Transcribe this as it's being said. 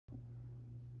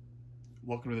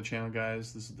Welcome to the channel,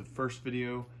 guys. This is the first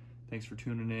video. Thanks for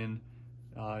tuning in.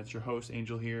 It's your host,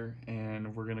 Angel here,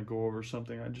 and we're gonna go over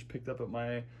something I just picked up at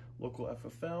my local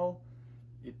FFL.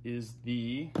 It is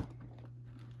the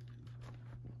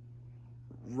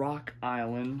Rock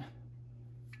Island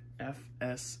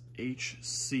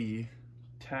FSHC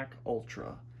Tac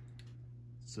Ultra.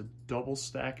 It's a double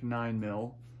stack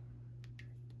 9mm,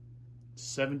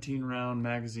 17 round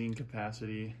magazine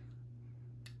capacity,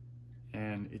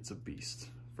 and it's a beast.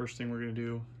 First thing we're gonna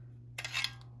do,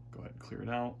 go ahead and clear it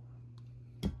out.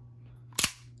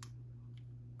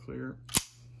 Clear.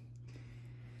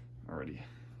 Alrighty.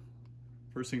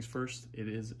 First things first,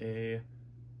 the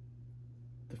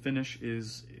finish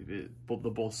is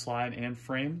both slide and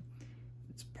frame.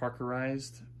 It's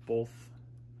parkerized, both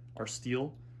are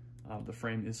steel. The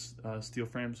frame is steel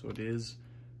frame, so it is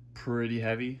pretty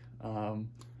heavy. I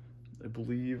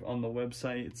believe on the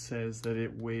website it says that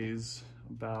it weighs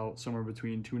about somewhere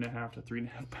between 2.5 to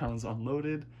 3.5 pounds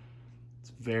unloaded. It's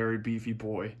a very beefy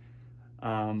boy.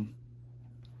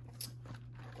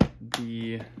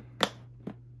 The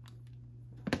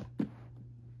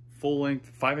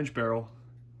full-length 5-inch barrel,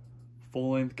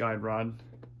 full-length guide rod,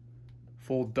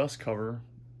 full dust cover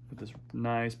with this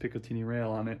nice Picatinny rail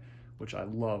on it, which I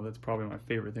love. That's probably my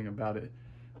favorite thing about it.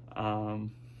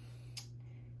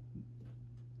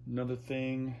 Another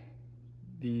thing,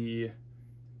 the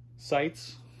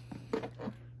sights.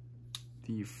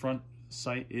 The front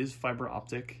sight is fiber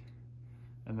optic,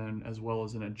 and then as well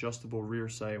as an adjustable rear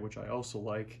sight, which I also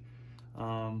like. I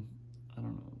don't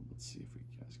know, let's see if you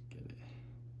guys can get it.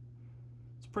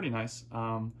 It's pretty nice.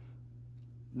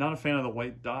 Not a fan of the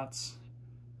white dots.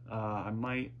 I'm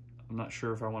not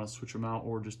sure if I want to switch them out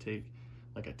or just take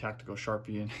like a tactical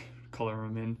Sharpie and color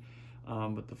them in.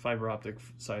 But the fiber optic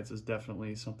sights is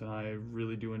definitely something I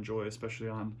really do enjoy, especially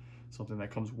on something that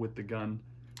comes with the gun.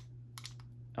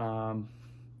 One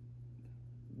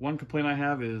complaint I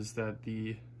have is that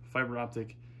the fiber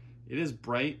optic, it is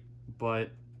bright,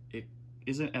 but it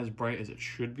isn't as bright as it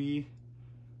should be. I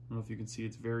don't know if you can see,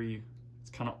 it's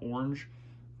kind of orange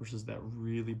versus that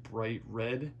really bright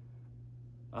red.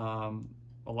 A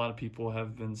lot of people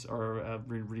have been,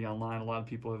 reading online, a lot of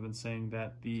people have been saying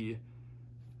that the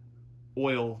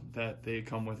oil that they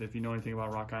come with, if you know anything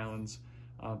about Rock Islands,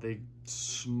 they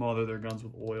smother their guns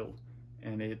with oil,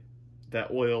 and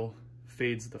that oil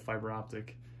fades the fiber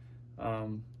optic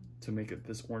to make it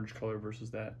this orange color versus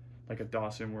that like a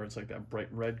Dawson where it's like that bright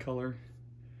red color.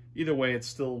 Either way, it's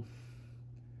still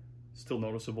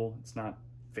noticeable. It's not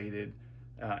faded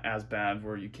as bad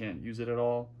where you can't use it at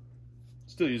all.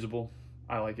 Still usable.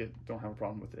 I like it. Don't have a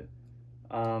problem with it.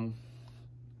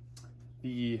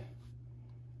 The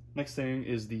next thing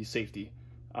is the safety.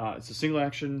 It's a single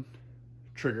action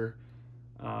trigger.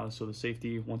 So the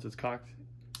safety, once it's cocked,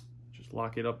 just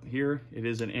lock it up here. It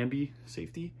is an ambi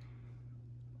safety,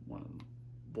 one on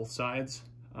both sides.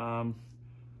 A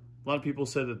lot of people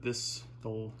said that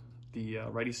the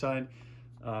righty side,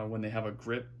 when they have a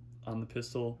grip on the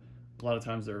pistol, a lot of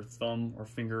times their thumb or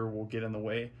finger will get in the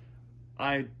way.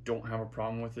 I don't have a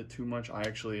problem with it too much. I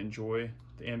actually enjoy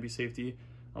the ambi safety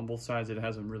on both sides. It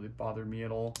hasn't really bothered me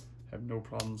at all. I have no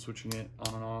problem switching it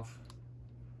on and off.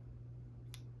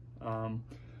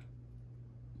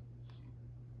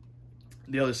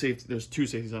 The other safety, there's two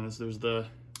safeties on this. There's the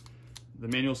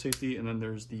manual safety, and then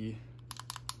there's the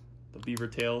beaver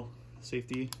tail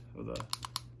safety, or the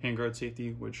handguard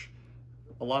safety, which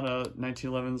a lot of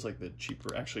 1911s, like the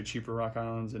cheaper Rock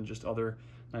Islands and just other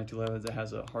 1911s, it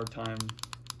has a hard time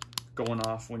going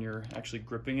off when you're actually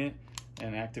gripping it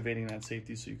and activating that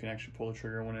safety so you can actually pull the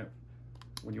trigger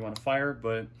when you want to fire,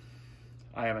 but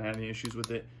I haven't had any issues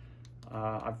with it.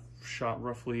 I've shot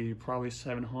roughly probably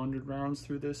 700 rounds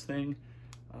through this thing.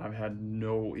 I've had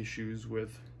no issues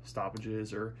with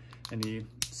stoppages or any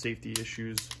safety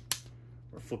issues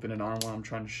or flipping an arm while I'm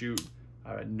trying to shoot.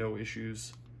 I've had no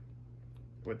issues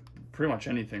with pretty much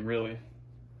anything, really.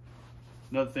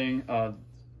 Another thing,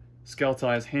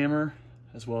 skeletonized hammer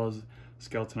as well as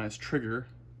skeletonized trigger,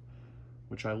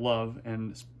 which I love.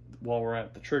 And while we're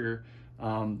at the trigger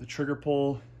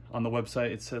pull on the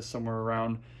website, it says somewhere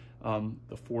around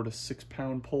the 4 to 6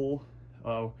 pound pull,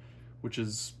 which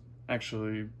is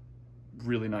actually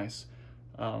really nice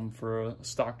for a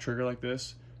stock trigger like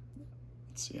this.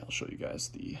 Let's see, I'll show you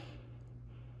guys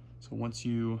so once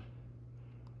you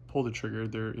pull the trigger,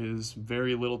 there is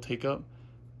very little take up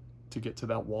to get to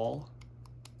that wall.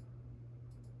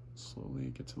 Slowly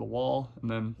get to the wall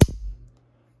and then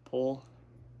pull,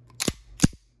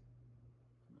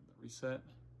 reset.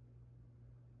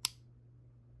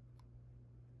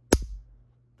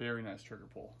 Very nice trigger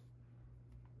pull.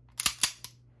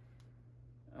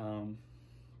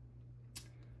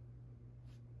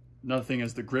 Another thing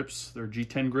is the grips. They're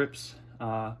G10 grips.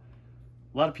 A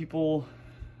lot of people,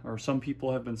 or some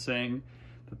people, have been saying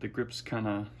that the grips kind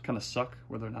of suck,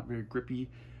 where they're not very grippy,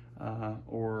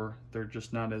 or they're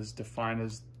just not as defined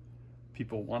as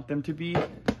people want them to be.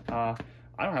 I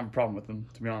don't have a problem with them,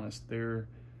 to be honest. They're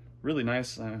really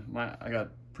nice. I got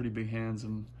pretty big hands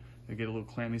and they get a little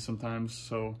clammy sometimes,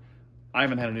 so I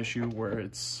haven't had an issue where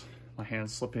it's my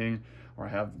hands slipping or I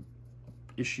have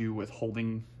issue with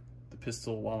holding the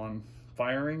pistol while I'm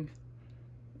firing.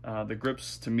 The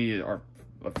grips, to me, are,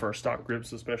 for stock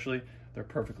grips especially, they're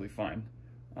perfectly fine.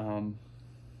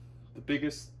 The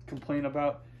biggest complaint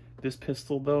about this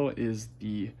pistol, though, is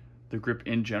the grip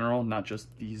in general, not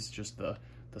just these, just the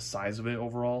size of it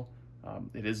overall.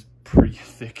 It is pretty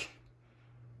thick.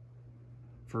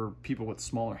 For people with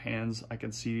smaller hands, I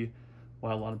can see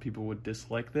why a lot of people would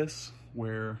dislike this,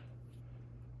 where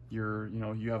you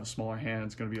have a smaller hand,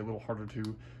 it's going to be a little harder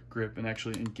to grip and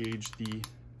actually engage the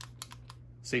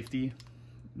safety.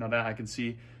 Now that I can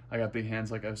see, I got big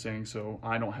hands, like I was saying, so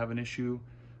I don't have an issue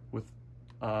with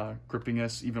gripping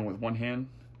this even with one hand.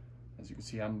 As you can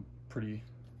see, I'm pretty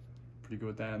good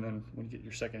with that. And then when you get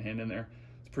your second hand in there,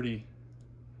 it's pretty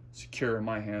secure in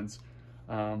my hands.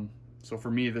 So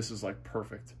for me, this is like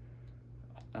perfect.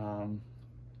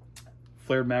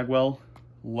 Flared magwell,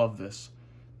 love this.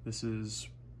 This is,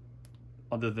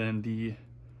 other than the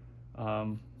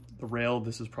rail,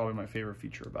 this is probably my favorite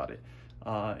feature about it.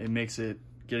 It makes it,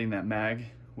 getting that mag,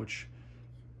 which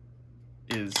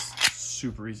is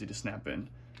super easy to snap in,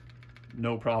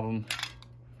 no problem.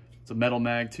 It's a metal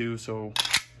mag too, so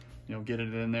get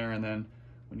it in there, and then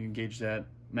when you engage that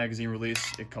magazine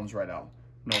release, it comes right out,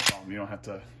 no problem. You don't have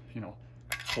to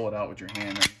pull it out with your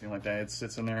hand or anything like that. It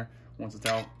sits in there. Once it's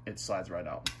out, it slides right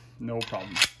out, no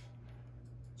problem.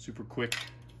 Super quick,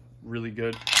 really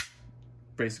good.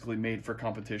 Basically made for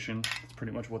competition. It's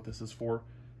pretty much what this is for.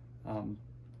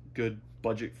 Good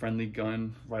budget-friendly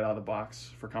gun right out of the box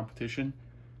for competition.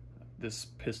 This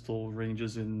pistol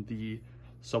ranges in the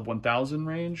sub 1,000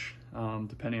 range,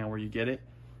 depending on where you get it.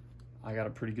 I got a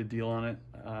pretty good deal on it.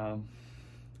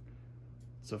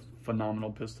 It's a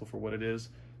phenomenal pistol for what it is.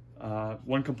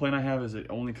 One complaint I have is it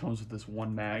only comes with this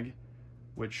one mag,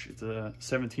 which it's a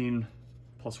 17+1,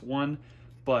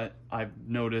 but I've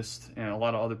noticed, and a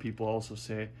lot of other people also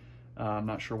say, I'm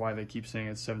not sure why they keep saying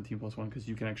it's 17+1, because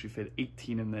you can actually fit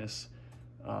 18 in this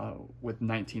with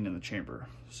 19 in the chamber.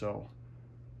 So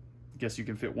I guess you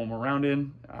can fit one more round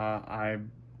in. I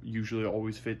usually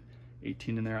always fit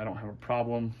 18 in there. I don't have a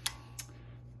problem.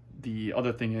 The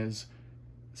other thing is,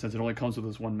 since it only comes with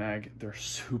this one mag, they're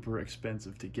super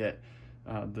expensive to get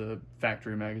the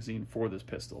factory magazine for this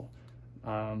pistol.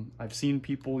 I've seen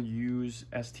people use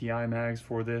STI mags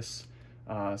for this,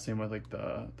 same with like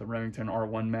the Remington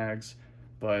R1 mags,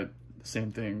 but the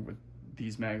same thing with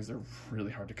these mags. They're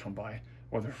really hard to come by,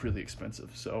 or they're really expensive.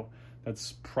 So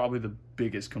that's probably the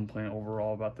biggest complaint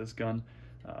overall about this gun,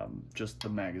 just the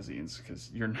magazines, because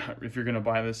if you're gonna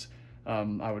buy this,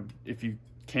 I would, if you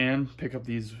can, pick up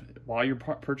these while you're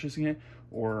purchasing it,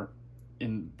 or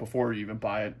before you even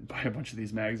buy it, buy a bunch of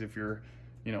these mags if you're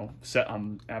set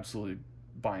on absolutely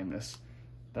buying this.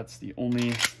 That's the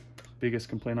only biggest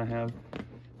complaint I have.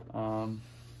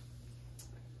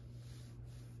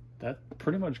 That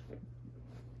pretty much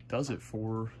does it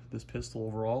for this pistol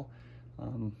overall.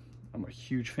 I'm a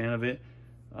huge fan of it.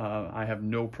 I have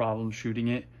no problem shooting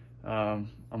it. I'm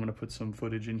gonna put some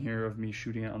footage in here of me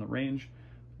shooting it on the range.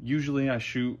 Usually I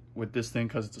shoot with this thing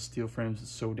because it's a steel frame, so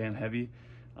it's so damn heavy.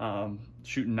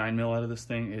 Shooting 9mm out of this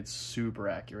thing, it's super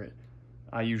accurate.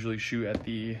 I usually shoot at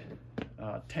the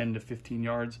 10 to 15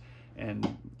 yards,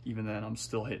 and even then I'm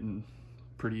still hitting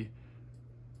pretty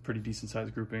decent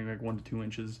sized grouping, like 1 to 2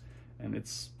 inches, and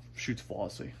it's shoots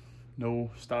flawlessly. No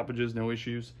stoppages, no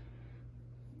issues.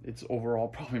 It's overall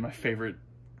probably my favorite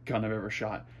gun I've ever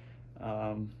shot.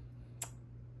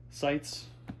 Sights,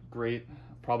 great.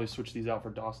 Probably switch these out for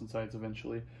Dawson sights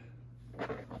eventually.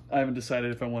 I haven't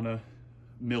decided if I want to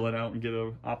mill it out and get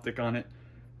an optic on it.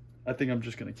 I think I'm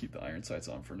just going to keep the iron sights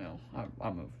on for now.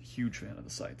 I'm a huge fan of the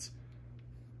sights.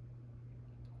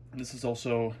 And this is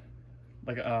also,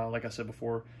 like I said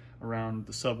before, around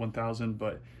the sub 1,000,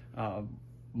 but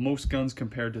most guns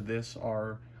compared to this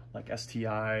are like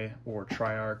STI or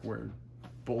Triarch, where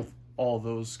all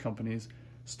those companies,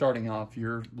 starting off,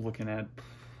 you're looking at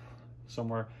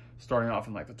somewhere starting off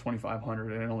in like the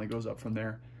 2,500, and it only goes up from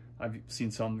there. I've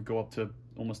seen some go up to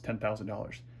almost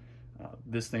 $10,000.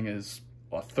 This thing is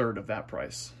a third of that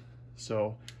price.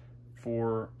 So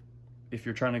if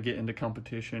you're trying to get into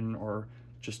competition or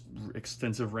just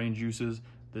extensive range uses,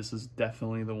 this is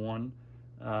definitely the one.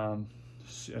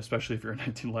 especially if you're a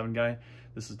 1911 guy,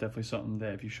 this is definitely something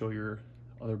that if you show your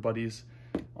other buddies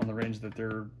on the range, that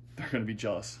they're going to be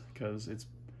jealous, because it's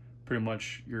pretty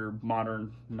much your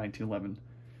modern 1911.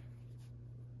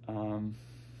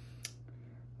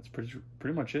 That's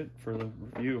pretty much it for the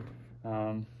review.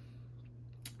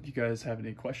 If you guys have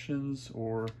any questions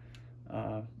or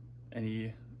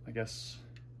any, I guess,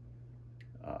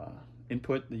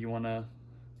 input that you want to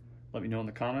let me know in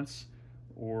the comments,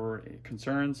 or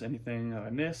concerns, anything that I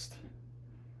missed,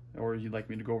 or you'd like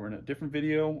me to go over in a different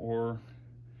video or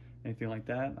anything like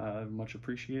that, much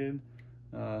appreciated.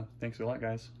 Thanks a lot,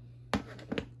 guys.